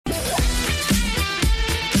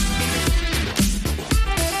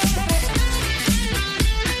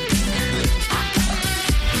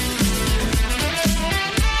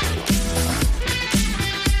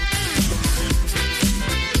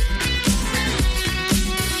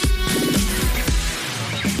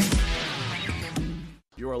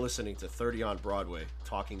listening to 30 on Broadway,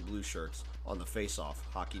 Talking Blue Shirts on the Face Off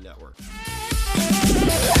Hockey Network.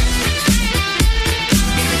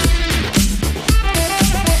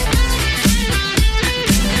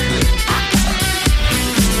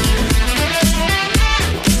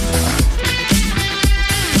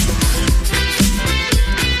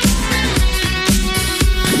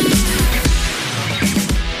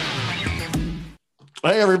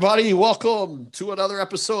 Hey, everybody. Welcome to another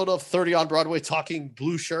episode of 30 on Broadway, Talking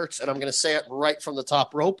Blue Shirts. And I'm going to say it right from the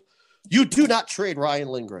top rope. You do not trade Ryan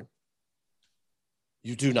Lindgren.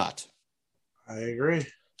 You do not. I agree.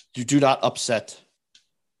 You do not upset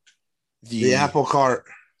the apple cart.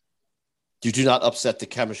 You do not upset the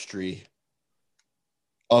chemistry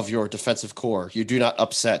of your defensive core. You do not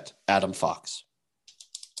upset Adam Fox.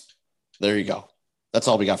 There you go. That's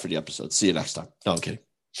all we got for the episode. See you next time. No, I'm kidding.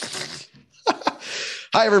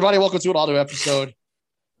 Hi, everybody. Welcome to an all-new episode.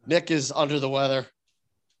 Nick is under the weather.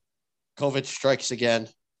 COVID strikes again.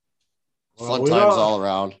 Fun times all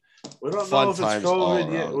around. We don't know if it's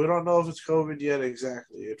COVID yet. We don't know if it's COVID yet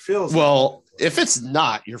exactly. It feels well. If it's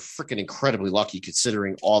not, you're freaking incredibly lucky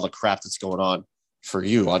considering all the crap that's going on for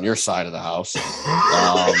you on your side of the house.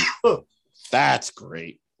 That's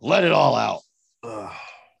great. Let it all out.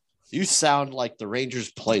 You sound like the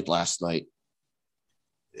Rangers played last night.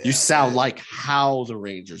 Yeah, you sound like how the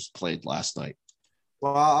Rangers played last night.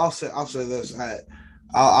 Well, I'll say this.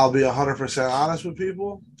 I'll be 100% honest with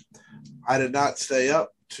people. I did not stay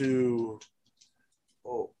up to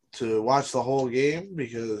watch the whole game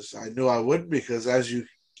because I knew I wouldn't. Because as you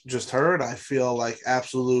just heard, I feel like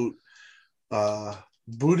absolute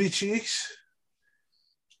booty cheeks.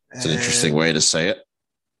 It's an interesting way to say it.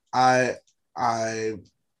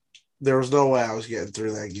 There was no way I was getting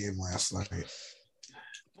through that game last night.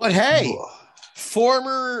 But hey,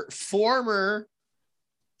 former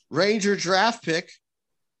Ranger draft pick,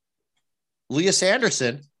 Lias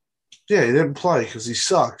Andersson. Yeah, he didn't play because he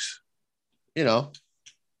sucks. You know.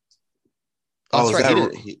 That's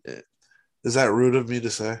right. Is that rude of me to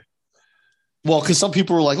say? Well, because some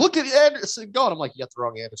people were like, look at Anderson going. I'm like, you got the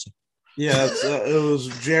wrong Anderson. Yeah, it was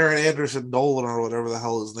Jared Anderson Nolan or whatever the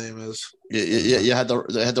hell his name is. Yeah, you had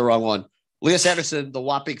the wrong one. Lias Andersson, the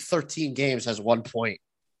whopping 13 games, has 1 point.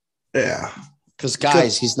 Yeah, because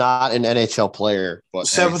guys, he's not an NHL player, but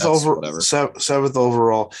seventh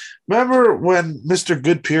overall. Remember when Mr.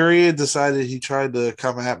 Good Period decided he tried to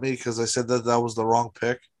come at me because I said that was the wrong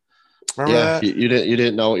pick? Remember that? You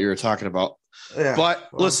didn't know what you were talking about. Yeah, but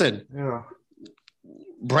listen,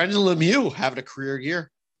 Brendan Lemieux having a career year.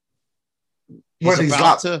 When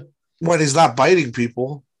he's not biting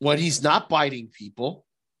people. When he's not biting people.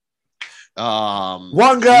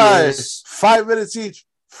 One guy, 5 minutes each.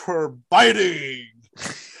 For biting.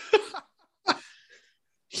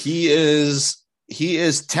 He is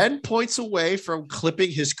 10 points away from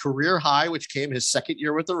clipping his career high, which came his second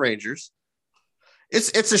year with the Rangers.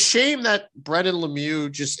 It's a shame that Brendan Lemieux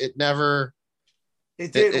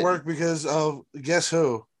it didn't work because of guess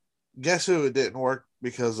who it didn't work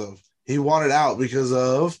because of. He wanted out because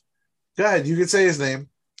of. Go ahead, you can say his name.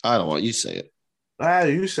 I don't want you to say it.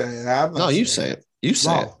 You say it. You say it. You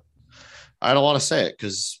say it. I don't want to say it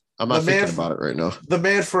because I'm not thinking about it right now. The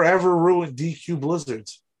man forever ruined DQ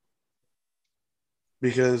Blizzards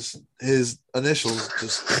because his initials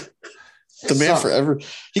just. The man forever.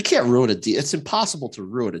 He can't ruin a D. It's impossible to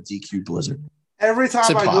ruin a DQ Blizzard. Every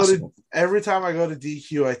time I go to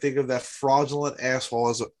DQ, I think of that fraudulent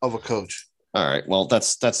asshole of a coach. All right, well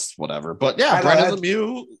that's whatever. But yeah, Brendan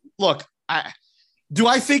Lemieux. Look, do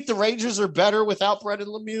I think the Rangers are better without Brendan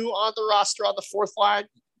Lemieux on the roster on the fourth line?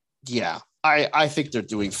 Yeah, I think they're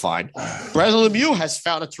doing fine. Brendan Lemieux has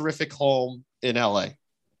found a terrific home in LA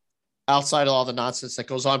outside of all the nonsense that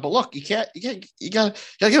goes on. But look, you got to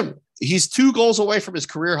give him. He's 2 goals away from his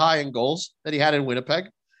career high in goals that he had in Winnipeg,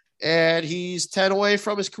 and he's 10 away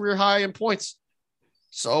from his career high in points.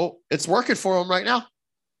 So it's working for him right now.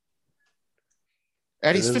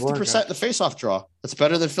 And he's 50% in the faceoff draw. That's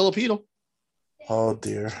better than Filipino. Oh,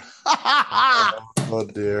 dear. Oh,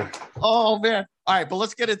 dear. Oh, man. All right, but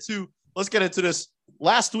let's get into this.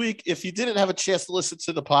 Last week, if you didn't have a chance to listen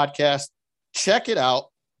to the podcast, check it out.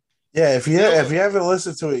 Yeah, if you haven't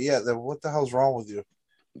listened to it yet, then what the hell's wrong with you?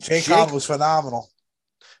 J-Con was phenomenal.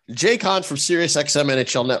 J-Con from SiriusXM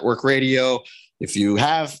NHL Network Radio. If you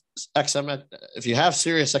have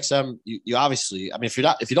Sirius XM, you obviously, I mean, if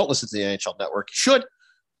you don't listen to the NHL Network, you should.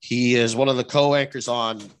 He is one of the co-anchors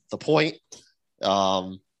on The Point.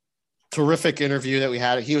 Terrific interview that we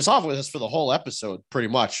had. He was off with us for the whole episode, pretty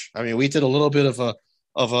much. I mean, we did a little bit of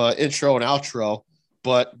a intro and outro,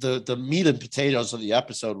 but the meat and potatoes of the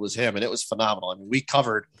episode was him, and it was phenomenal. I mean, we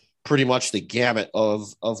covered pretty much the gamut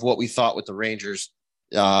of what we thought with the Rangers,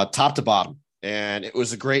 top to bottom, and it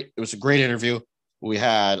was a great interview. We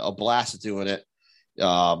had a blast doing it.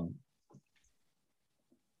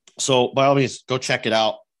 So by all means, go check it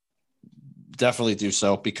out. Definitely do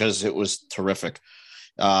so because it was terrific.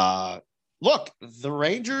 Look, the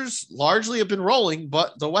Rangers largely have been rolling,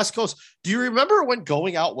 but the West Coast, do you remember when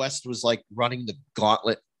going out West was like running the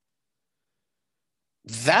gauntlet?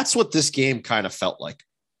 That's what this game kind of felt like.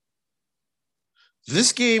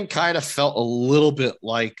 This game kind of felt a little bit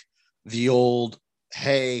like the old,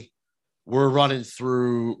 hey, we're running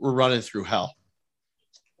through hell.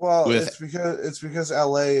 Well, it's because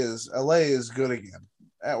LA is good again.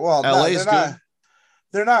 Well, LA is good.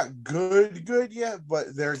 They're not good yet,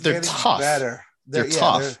 but they're getting tough. Better. They're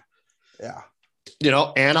tough. Yeah.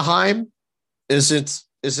 Anaheim isn't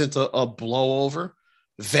a blowover.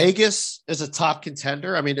 Vegas is a top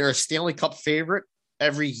contender. I mean, they're a Stanley Cup favorite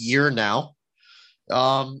every year now.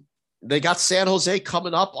 They got San Jose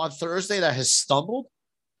coming up on Thursday that has stumbled.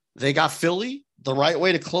 They got Philly, the right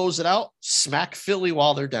way to close it out, smack Philly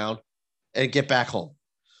while they're down and get back home.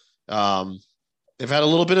 They've had a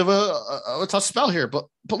little bit of a tough spell here, but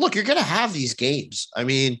look, you're going to have these games. I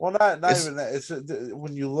mean, well, not even that. It's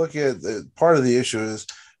when you look at part of the issue is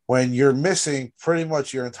when you're missing pretty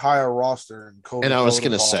much your entire roster in COVID. And I was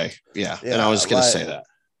going to say, and I was going to say that.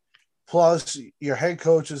 Plus, your head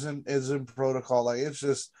coach is in protocol. Like it's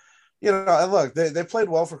just, and look, they played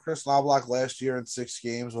well for Chris Knobloch last year in 6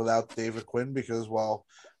 games without David Quinn because, well,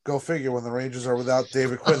 go figure. When the Rangers are without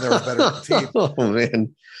David Quinn, they're a better team. Oh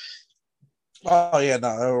man. Oh yeah,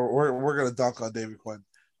 no, we're gonna dunk on David Quinn.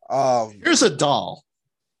 Here's a doll.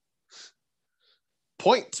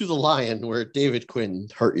 Point to the lion where David Quinn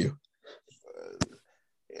hurt you.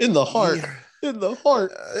 In the heart. In the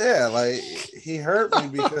heart. Yeah, like he hurt me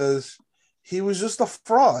because he was just a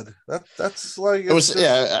fraud. That's like it was.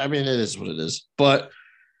 Just... I mean, it is what it is. But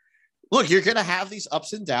look, you're gonna have these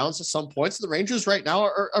ups and downs at some points. The Rangers right now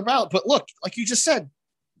are about. But look, like you just said,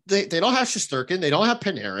 they don't have Shesterkin. They don't have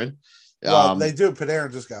Panarin. Well, they do.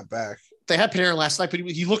 Panarin just got back. They had Panarin last night, but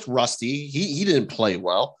he looked rusty. He didn't play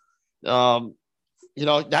well. Now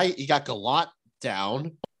you got Gallant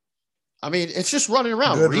down. I mean, it's just running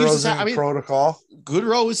around. Goodrow is in protocol.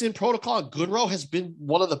 Goodrow is in protocol. And Goodrow has been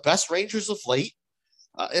one of the best Rangers of late.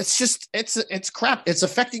 It's crap. It's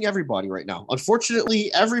affecting everybody right now.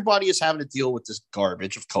 Unfortunately, everybody is having to deal with this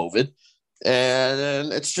garbage of COVID.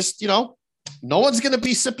 And it's just, no one's going to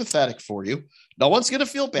be sympathetic for you. No one's going to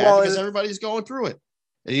feel bad because everybody's going through it.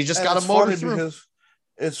 And you just got to motor through.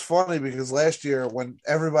 It's funny because last year when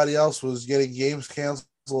everybody else was getting games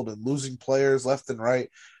canceled and losing players left and right,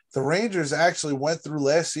 the Rangers actually went through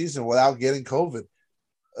last season without getting COVID.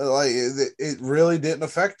 Like it really didn't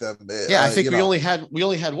affect them. I think we only had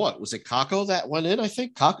what was it? Kakko that went in. I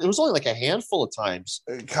think it was only like a handful of times.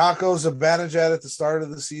 Kakko's a Zibanejad at the start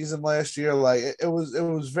of the season last year. Like it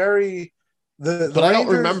was very. But Rangers, I don't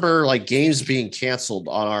remember like games being canceled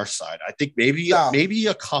on our side. I think maybe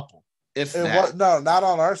a couple, if that. No, not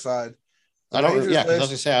on our side. I don't. Because I was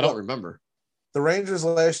gonna say I don't remember. The Rangers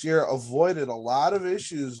last year avoided a lot of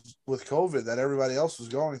issues with COVID that everybody else was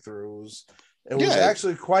going through. It was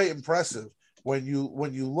actually quite impressive when you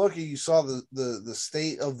look and you saw the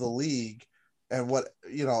state of the league and what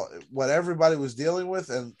everybody was dealing with,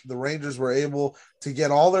 and the Rangers were able to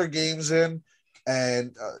get all their games in,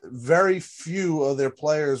 and very few of their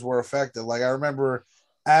players were affected. Like I remember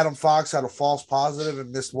Adam Fox had a false positive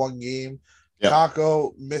and missed 1 game. Yep.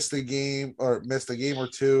 Kakko missed a game or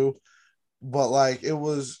two. But like it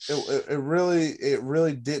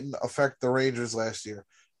really didn't affect the Rangers last year.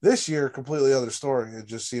 This year, completely other story. It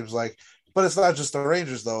just seems like, but it's not just the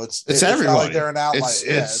Rangers though. It's everybody. Not like they're an outlier.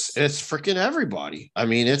 It's freaking everybody. I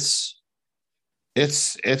mean, it's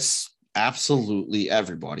absolutely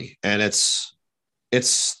everybody, and I'm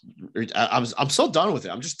so done with it.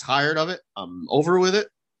 I'm just tired of it. I'm over with it.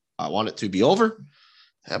 I want it to be over,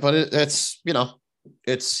 but it's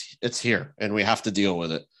here, and we have to deal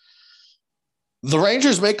with it. The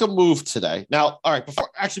Rangers make a move today. Now, all right, before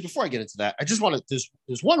I get into that, I just want to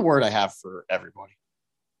there's one word I have for everybody.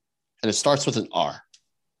 And it starts with an R.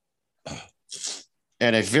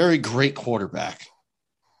 And a very great quarterback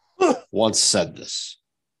once said this.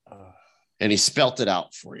 And he spelt it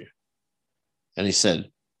out for you. And he said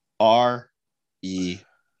RELAX.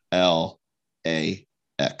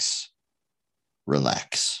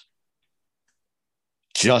 Relax.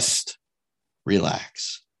 Just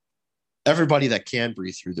relax. Everybody that can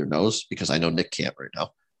breathe through their nose, because I know Nick can't right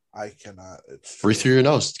now. I cannot. Breathe through your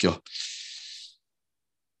nose. Go.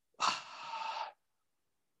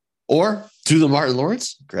 Or do the Martin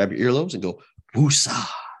Lawrence, grab your earlobes and go, woosah.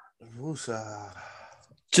 Woosah.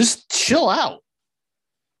 Just chill out.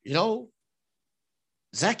 You know,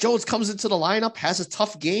 Zach Jones comes into the lineup, has a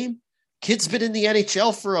tough game. Kid's been in the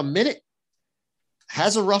NHL for a minute,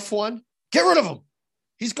 has a rough one. Get rid of him.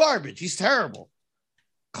 He's garbage. He's terrible.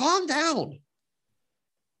 Calm down.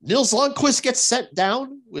 Nils Lundqvist gets sent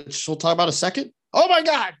down, which we'll talk about in a second. Oh, my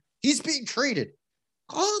God. He's being traded.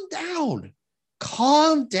 Calm down.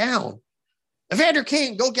 Calm down. Evander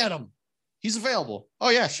Kane, go get him. He's available. Oh,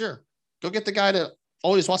 yeah, sure. Go get the guy that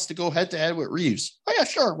always wants to go head-to-head with Reeves. Oh, yeah,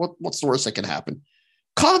 sure. What's the worst that can happen?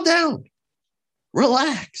 Calm down.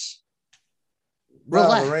 Relax.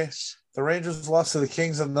 Relax. The Rangers lost to the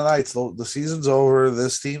Kings and the Knights. The season's over.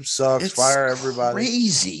 This team sucks. It's fire everybody.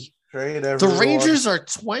 Crazy. Trade everyone. The Rangers are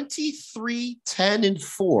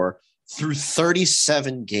 23-10-4 through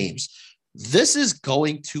 37 games. This is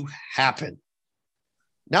going to happen.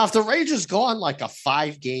 Now, if the Rangers go on like a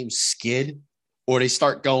 5-game skid, or they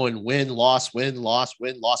start going win, loss, win, loss,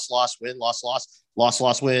 win, loss, loss, win, loss, loss, loss,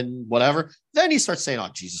 loss, win, whatever, then you start saying, oh,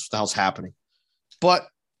 Jesus, what the hell's happening? But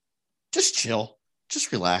just chill.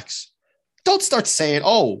 Just relax. Don't start saying,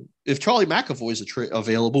 oh, if Charlie McAvoy is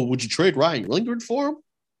available, would you trade Ryan Lindgren for him?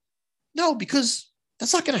 No, because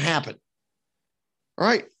that's not going to happen. All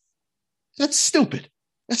right? That's stupid.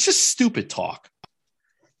 That's just stupid talk.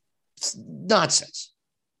 It's nonsense.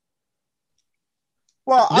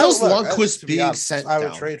 Well, Nils Lundqvist being sent down. I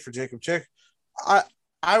would trade for Jacob Chick.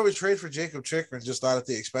 I would trade for Jacob Chickman, just not at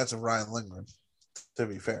the expense of Ryan Lindgren, to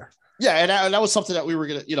be fair. Yeah, and that was something that we were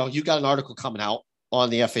going to, you got an article coming out on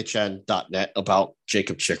the FHN.net about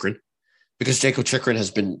Jacob Chychrun, because Jacob Chychrun has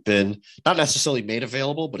been not necessarily made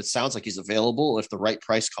available, but it sounds like he's available if the right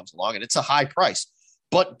price comes along, and it's a high price.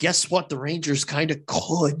 But guess what? The Rangers kind of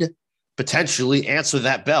could potentially answer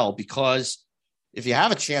that bell, because if you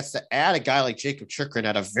have a chance to add a guy like Jacob Chychrun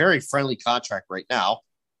at a very friendly contract right now,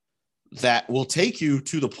 that will take you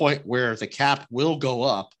to the point where the cap will go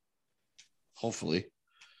up, hopefully.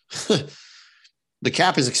 The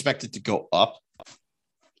cap is expected to go up.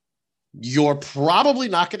 You're probably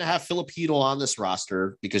not going to have Filip Chytil on this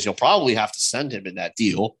roster, because you'll probably have to send him in that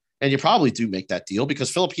deal. And you probably do make that deal,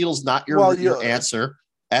 because Filip Chytil's not your answer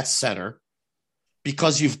at center,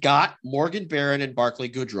 because you've got Morgan Barron and Barclay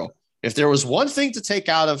Goodrow. If there was one thing to take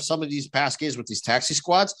out of some of these past games with these taxi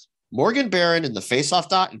squads, Morgan Barron in the faceoff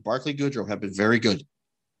dot and Barclay Goodrow have been very good.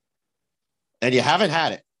 And you haven't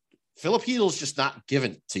had it. Filip Chytil's just not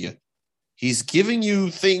giving it to you. He's giving you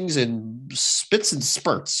things in spits and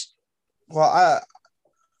spurts. Well,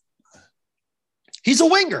 he's a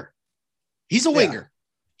winger. He's a winger.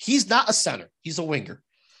 He's not a center. He's a winger.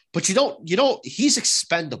 But he's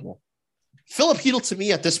expendable. Filip Chytil, to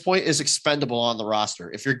me, at this point, is expendable on the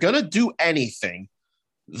roster. If you're going to do anything,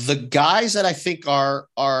 the guys that I think are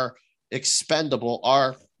expendable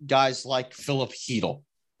are guys like Filip Chytil.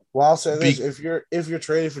 Well, I'll say this: if you're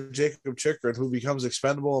trading for Jacob Chychrun, who becomes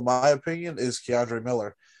expendable, in my opinion, is Keandre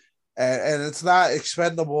Miller, and it's not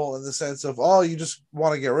expendable in the sense of, oh, you just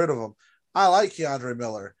want to get rid of him. I like Keandre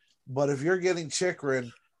Miller, but if you're getting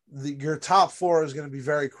Chychrun, your top four is going to be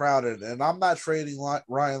very crowded, and I'm not trading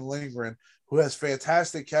Ryan Lindgren, who has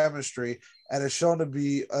fantastic chemistry and is shown to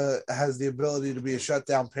be has the ability to be a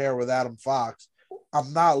shutdown pair with Adam Fox.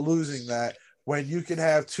 I'm not losing that when you can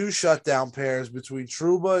have two shutdown pairs between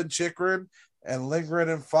Trouba and Chychrun and Lindgren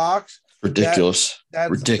and Fox. Ridiculous.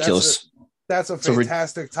 Ridiculous. That's a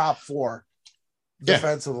fantastic top four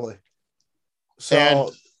defensively.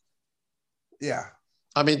 So, yeah.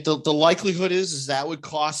 I mean, the likelihood is that would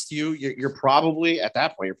cost you. You're probably at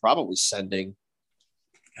that point. You're probably sending.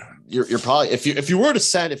 You're probably if you were to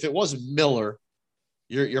send, if it was Miller,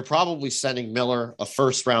 you're probably sending Miller a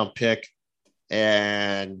first round pick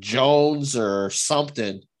and Jones or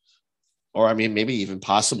something, or I mean maybe even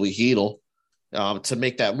possibly Chytil to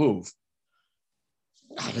make that move.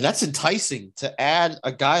 I mean, that's enticing to add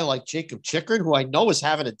a guy like Jacob Chychrun, who I know is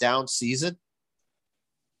having a down season.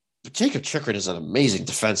 But Jacob Chychrun is an amazing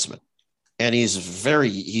defenseman, and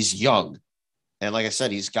he's young. And like I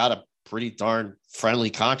said, he's got a pretty darn friendly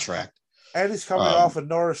contract. And he's coming off a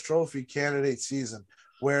Norris Trophy candidate season,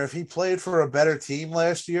 where if he played for a better team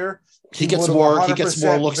last year, he gets more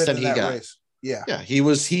looks than he got. Race. Yeah. Yeah.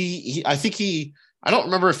 I think I don't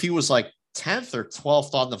remember if he was like 10th or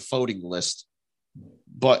 12th on the voting list.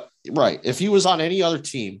 But right, if he was on any other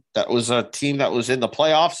team that was a team that was in the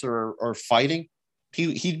playoffs or fighting,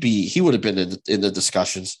 he would have been in the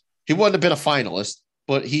discussions. He wouldn't have been a finalist,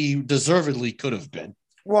 but he deservedly could have been.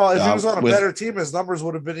 Well, if he was on a better team, his numbers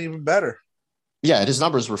would have been even better. Yeah, his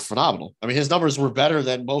numbers were phenomenal. I mean, his numbers were better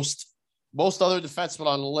than most most other defensemen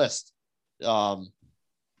on the list. So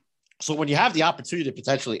when you have the opportunity to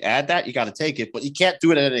potentially add that, you got to take it, but you can't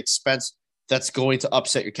do it at an expense that's going to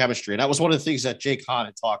upset your chemistry. And that was one of the things that Jake Hahn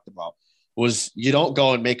had talked about, was you don't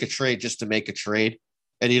go and make a trade just to make a trade,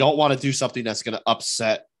 and you don't want to do something that's going to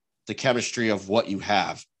upset the chemistry of what you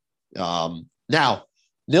have. Now,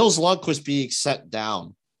 Nils Lundkvist being sent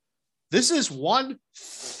down, this is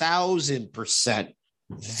 1,000%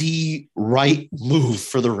 the right move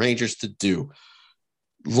for the Rangers to do.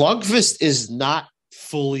 Lundkvist is not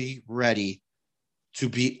fully ready to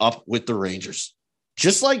be up with the Rangers.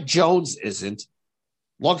 Just like Jones isn't,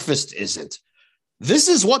 Lundkvist isn't. This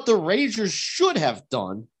is what the Rangers should have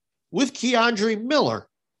done with K'Andre Miller,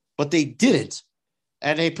 but they didn't.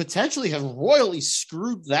 And they potentially have royally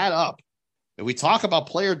screwed that up. And we talk about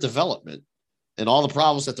player development and all the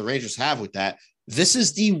problems that the Rangers have with that. This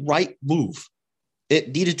is the right move.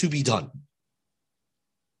 It needed to be done.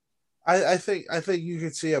 I think you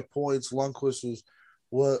could see at points Lundkvist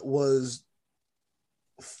was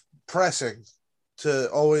pressing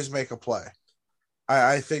to always make a play.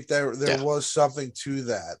 I think there was something to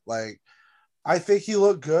that. Like, I think he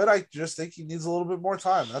looked good. I just think he needs a little bit more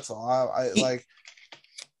time. That's all.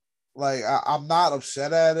 I'm not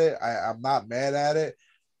upset at it. I'm not mad at it.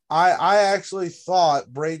 I actually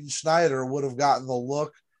thought Braden Schneider would have gotten the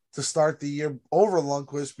look to start the year over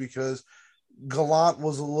Lundkvist because Gallant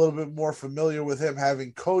was a little bit more familiar with him,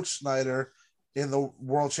 having coached Schneider in the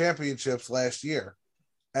World Championships last year.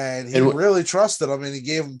 And he really trusted him, and he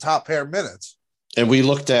gave him top pair minutes. And he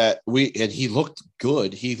looked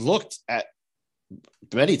good. He looked at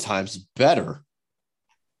many times better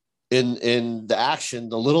in the action,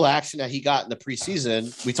 the little action that he got in the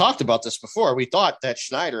preseason. We talked about this before. We thought that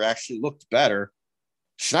Schneider actually looked better.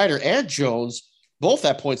 Schneider and Jones, both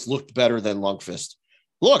at points, looked better than Lundkvist.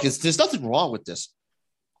 Look, there's nothing wrong with this.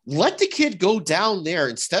 Let the kid go down there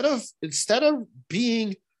instead of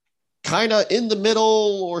being kind of in the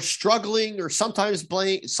middle or struggling or sometimes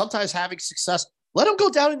having success. Let him go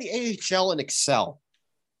down in the AHL and excel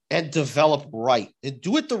and develop right and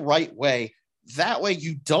do it the right way. That way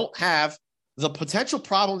you don't have the potential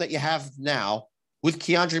problem that you have now with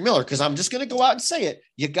K'Andre Miller, because I'm just going to go out and say it.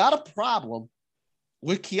 You got a problem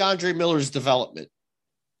with K'Andre Miller's development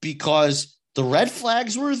because the red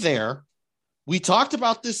flags were there. We talked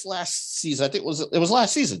about this last season. I think it was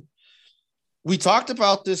last season. We talked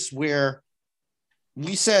about this where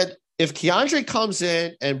we said if K'Andre comes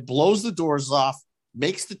in and blows the doors off,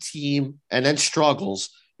 makes the team, and then struggles,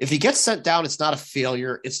 if he gets sent down, it's not a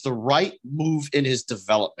failure. It's the right move in his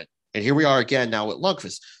development. And here we are again now with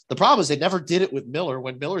Lundkvist. The problem is they never did it with Miller.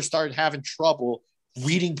 When Miller started having trouble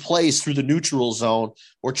reading plays through the neutral zone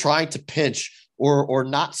or trying to pinch or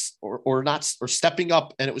stepping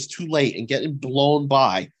up, and it was too late and getting blown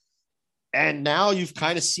by. And now you've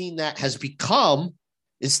kind of seen that has become,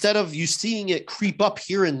 instead of you seeing it creep up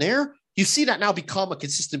here and there, you see that now become a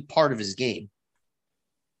consistent part of his game.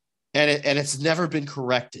 And it's never been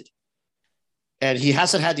corrected. And he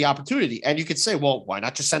hasn't had the opportunity. And you could say, well, why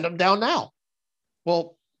not just send him down now?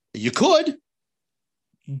 Well, you could,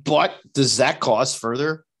 but does that cause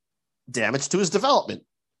further damage to his development?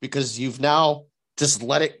 Because you've now just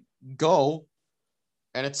let it go.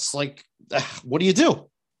 And it's like, what do you do?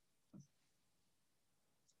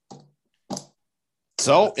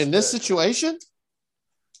 So in this situation,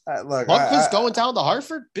 Lundkvist going down to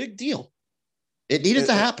Hartford, big deal. It needed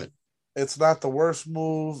to happen. It's not the worst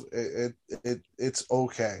move. It's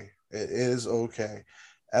okay. It is okay.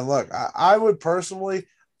 And look, I would personally,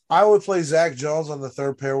 play Zach Jones on the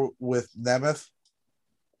third pair with Nemeth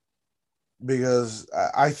because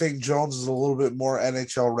I think Jones is a little bit more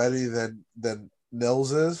NHL ready than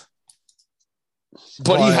Nils is.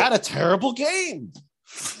 But he had a terrible game.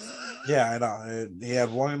 Yeah, I know. He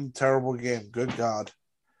had one terrible game. Good God.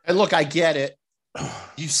 And look, I get it.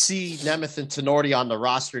 You see Nemeth and Tenorti on the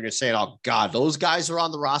roster and you're saying, oh God, those guys are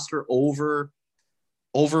on the roster over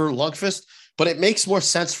Lundkvist. But it makes more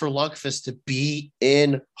sense for Lundkvist to be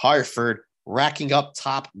in Hartford, racking up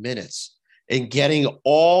top minutes and getting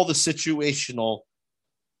all the situational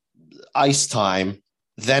ice time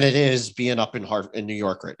than it is being up in New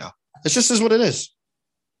York right now. It just is what it is.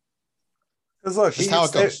 Because look, he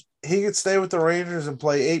could stay with the Rangers and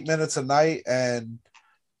play 8 minutes a night and,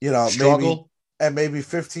 struggle. Maybe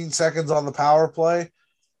 15 seconds on the power play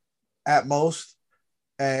at most,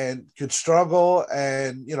 and could struggle,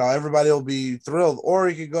 and everybody will be thrilled. Or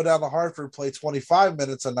he could go down to Hartford, play 25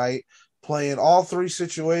 minutes a night, play in all three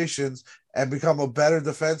situations, and become a better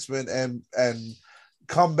defenseman, and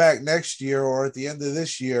come back next year or at the end of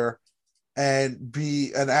this year and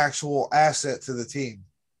be an actual asset to the team.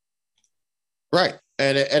 Right.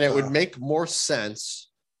 And it would make more sense.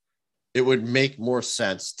 It would make more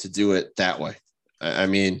sense to do it that way. I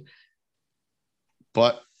mean,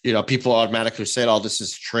 but, people automatically say, oh, this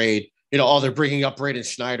is trade. They're bringing up Braden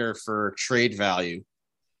Schneider for trade value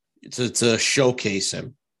to showcase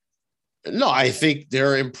him. No, I think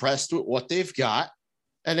they're impressed with what they've got,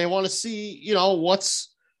 and they want to see, what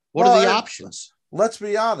are the options. Let's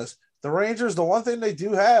be honest. The Rangers, the one thing they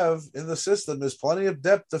do have in the system is plenty of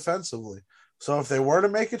depth defensively. So if they were to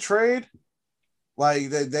make a trade, like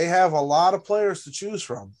they have a lot of players to choose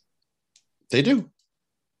from. They do.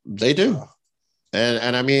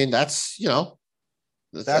 And I mean, that's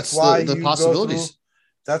why the possibilities.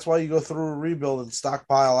 That's why you go through a rebuild and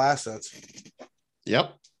stockpile assets.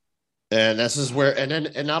 Yep. And this is where,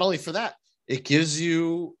 and not only for that, it gives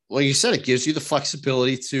you, like you said, it gives you the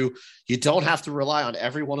flexibility you don't have to rely on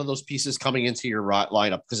every one of those pieces coming into your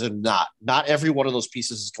lineup, because they're not every one of those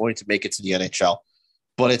pieces is going to make it to the NHL,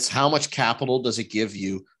 but it's how much capital does it give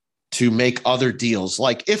you to make other deals?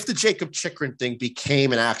 Like if the Jacob Chychrun thing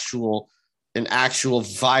became an actual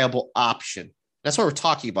viable option, that's why we're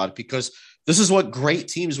talking about it, because this is what great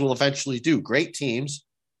teams will eventually do. Great teams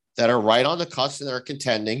that are right on the cusp and that are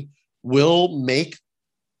contending will make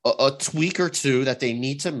a tweak or two that they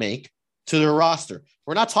need to make to their roster.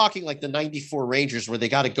 We're not talking like the 94 Rangers where they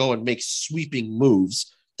got to go and make sweeping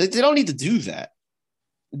moves. They don't need to do that.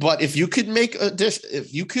 But if you could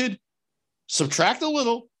if you could subtract a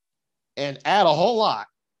little and add a whole lot,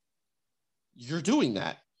 you're doing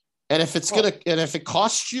that. And if if it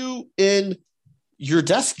costs you in your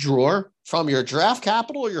desk drawer from your draft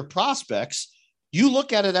capital or your prospects, you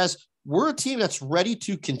look at it as, we're a team that's ready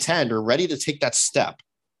to contend or ready to take that step,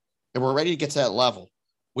 and we're ready to get to that level.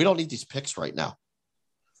 We don't need these picks right now.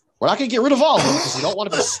 We're not going to get rid of all of them because you don't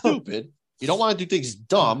want to be stupid. You don't want to do things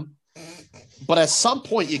dumb. But at some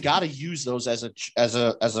point, you got to use those as a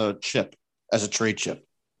chip, as a trade chip.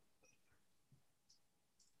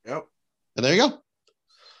 Yep. And there you go.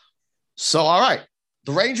 So, all right.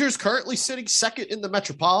 The Rangers currently sitting second in the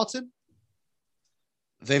Metropolitan.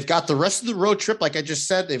 They've got the rest of the road trip. Like I just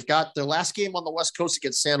said, they've got their last game on the West Coast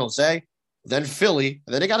against San Jose, then Philly,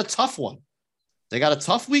 and then they got a tough one. They got a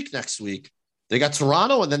tough week next week. They got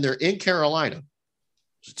Toronto, and then they're in Carolina.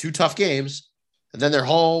 So 2 tough games. And then they're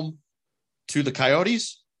home to the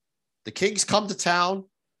Coyotes. The Kings come to town.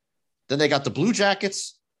 Then they got the Blue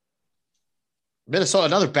Jackets. Minnesota,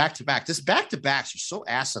 another back-to-back. This back-to-backs are so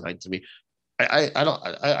asinine to me. I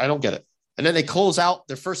don't get it. And then they close out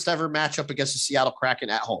their first ever matchup against the Seattle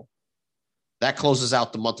Kraken at home. That closes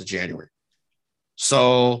out the month of January.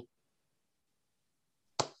 So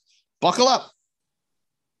buckle up.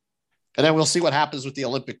 And then we'll see what happens with the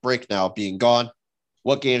Olympic break now being gone.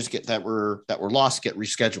 What games that were lost get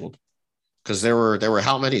rescheduled? Because there were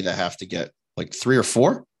how many that have to get? Like 3 or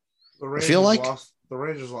 4? I feel like the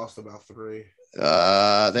Rangers lost about 3. They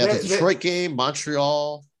had the Detroit game,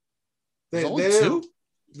 Montreal. They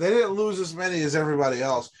didn't lose as many as everybody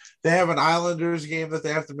else. They have an Islanders game that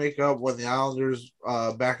they have to make up when the Islanders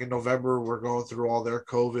back in November were going through all their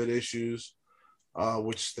COVID issues,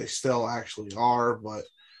 which they still actually are. But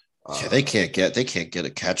they can't get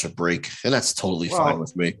a break, and that's totally fine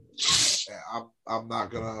with me. Yeah, I'm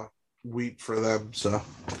not gonna weep for them. So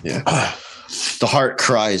yeah, the heart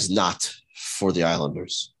cries not for the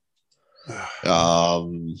Islanders.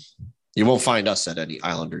 You won't find us at any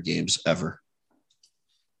Islander games ever.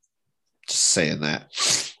 Just saying that.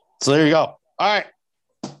 So there you go. All right.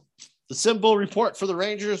 The Symbol report for the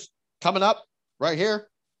Rangers coming up right here.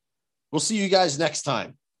 We'll see you guys next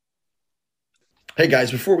time. Hey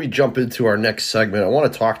guys, before we jump into our next segment, I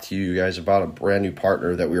want to talk to you guys about a brand new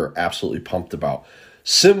partner that we are absolutely pumped about.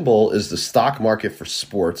 Symbol is the stock market for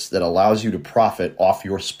sports that allows you to profit off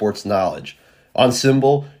your sports knowledge. On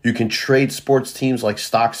Symbol, you can trade sports teams like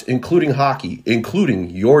stocks, including hockey, including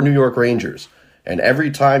your New York Rangers. And every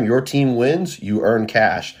time your team wins, you earn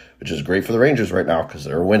cash, which is great for the Rangers right now because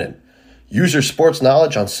they're winning. Use your sports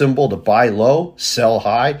knowledge on Symbol to buy low, sell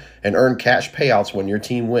high, and earn cash payouts when your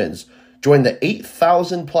team wins. Join the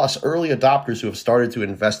 8,000 plus early adopters who have started to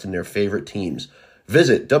invest in their favorite teams.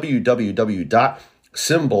 Visit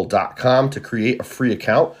www.symbol.com to create a free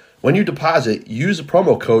account. When you deposit, use the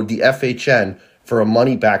promo code the FHN for a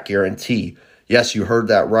money-back guarantee. Yes, you heard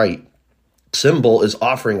that right. Symbol is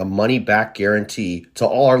offering a money-back guarantee to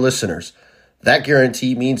all our listeners. That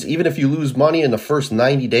guarantee means even if you lose money in the first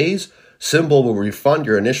 90 days, Symbol will refund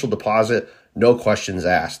your initial deposit, no questions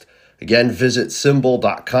asked. Again, visit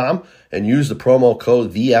symbol.com and use the promo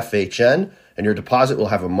code TheFHN, and your deposit will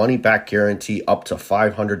have a money-back guarantee up to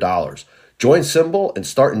 $500. Join SimBull and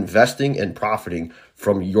start investing and profiting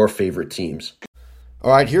from your favorite teams. All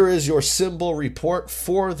right, here is your SimBull report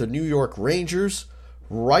for the New York Rangers.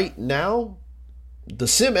 Right now, the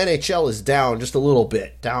Sim NHL is down just a little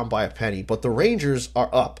bit, down by a penny, but the Rangers are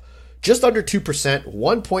up just under 2%,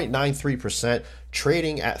 1.93%,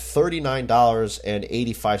 trading at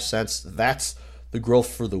 $39.85. That's the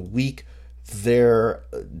growth for the week. Their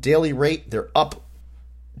daily rate, they're up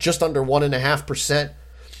just under 1.5%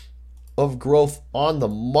 of growth on the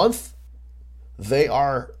month. They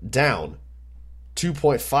are down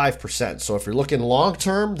 2.5%. So if you're looking long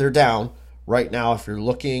term, they're down right now. If you're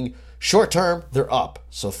looking short term, they're up.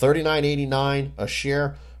 So $39.89 a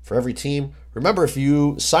share for every team. Remember, if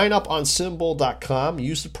you sign up on SimBull.com,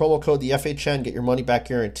 use the promo code the FHN, get your money back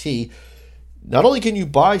guarantee. Not only can you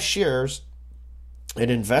buy shares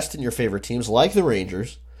and invest in your favorite teams like the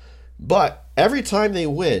Rangers, but every time they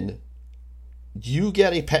win, you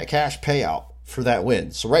get a cash payout for that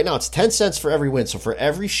win. So right now it's 10 cents for every win. So for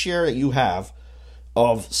every share that you have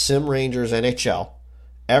of Sim Rangers NHL,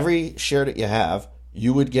 every share that you have,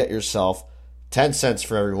 you would get yourself 10 cents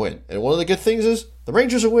for every win. And one of the good things is the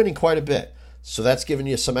Rangers are winning quite a bit. So that's giving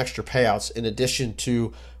you some extra payouts in addition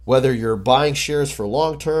to whether you're buying shares for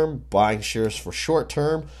long term, buying shares for short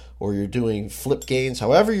term, or you're doing flip gains,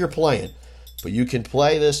 however you're playing. But you can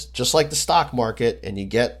play this just like the stock market and you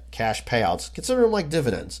get cash payouts. Consider them like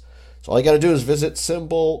dividends. So all you got to do is visit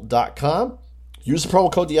SimBull.com, use the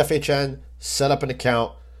promo code the FHN, set up an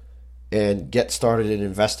account, and get started in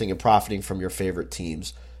investing and profiting from your favorite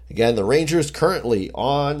teams. Again, the Rangers currently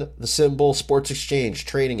on the SimBull Sports Exchange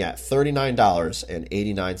trading at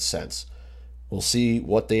 $39.89. We'll see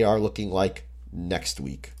what they are looking like next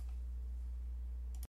week.